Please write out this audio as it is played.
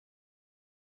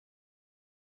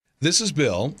This is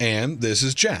Bill, and this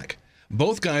is Jack.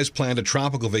 Both guys planned a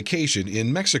tropical vacation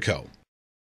in Mexico.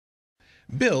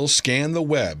 Bill scanned the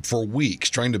web for weeks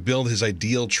trying to build his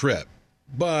ideal trip.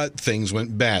 But things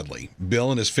went badly. Bill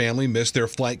and his family missed their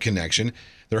flight connection,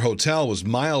 their hotel was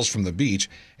miles from the beach,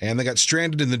 and they got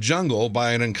stranded in the jungle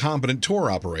by an incompetent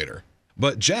tour operator.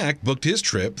 But Jack booked his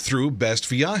trip through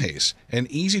BestViajes, an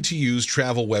easy-to-use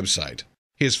travel website.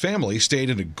 His family stayed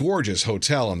in a gorgeous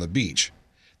hotel on the beach.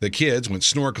 The kids went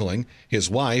snorkeling, his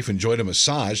wife enjoyed a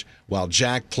massage, while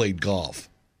Jack played golf.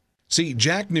 See,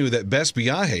 Jack knew that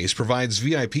BestViajes provides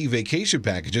VIP vacation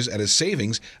packages at a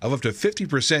savings of up to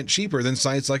 50% cheaper than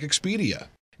sites like Expedia.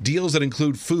 Deals that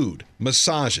include food,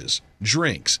 massages,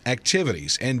 drinks,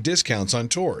 activities, and discounts on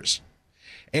tours.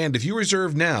 And if you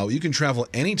reserve now, you can travel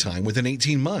anytime within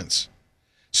 18 months.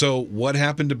 So what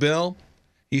happened to Bill?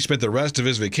 He spent the rest of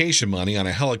his vacation money on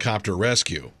a helicopter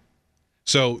rescue.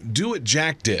 So do what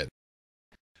Jack did.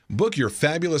 Book your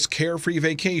fabulous carefree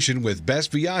vacation with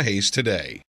BestViajes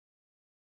today.